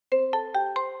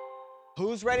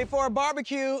Who's ready for a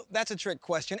barbecue? That's a trick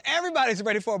question. Everybody's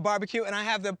ready for a barbecue, and I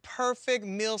have the perfect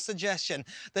meal suggestion.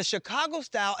 The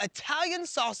Chicago-style Italian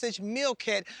sausage meal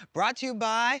kit brought to you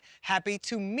by Happy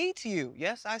to Meet You.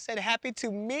 Yes, I said happy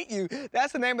to meet you.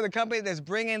 That's the name of the company that's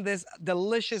bringing this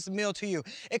delicious meal to you.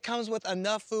 It comes with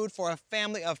enough food for a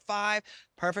family of 5.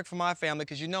 Perfect for my family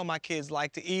because you know my kids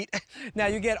like to eat. Now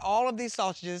you get all of these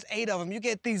sausages, 8 of them. You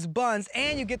get these buns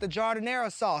and you get the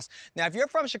giardiniera sauce. Now if you're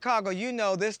from Chicago, you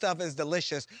know this stuff is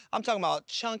delicious. I'm talking about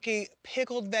chunky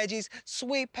pickled veggies,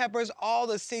 sweet peppers, all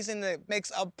the seasoning that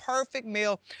makes a perfect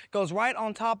meal. Goes right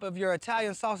on top of your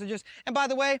Italian sausages. And by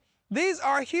the way, these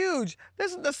are huge.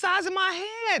 This is the size of my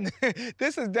hand.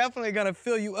 This is definitely gonna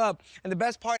fill you up. And the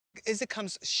best part is it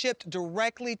comes shipped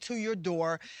directly to your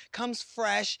door, comes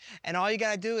fresh, and all you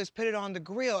gotta do is put it on the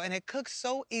grill, and it cooks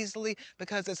so easily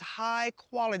because it's high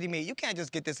quality meat. You can't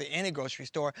just get this at any grocery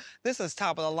store. This is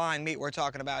top of the line meat we're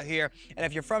talking about here. And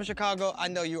if you're from Chicago, I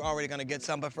know you're already gonna get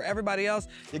some, but for everybody else,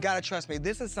 you gotta trust me.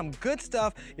 This is some good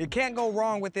stuff. You can't go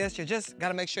wrong with this. You just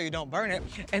gotta make sure you don't burn it.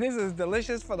 And this is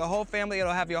delicious for the whole family.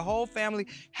 It'll have your whole family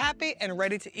happy and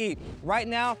ready to eat. Right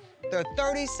now, they're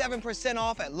 37%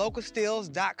 off at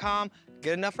localastealsanddeals.com.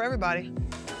 Good enough for everybody.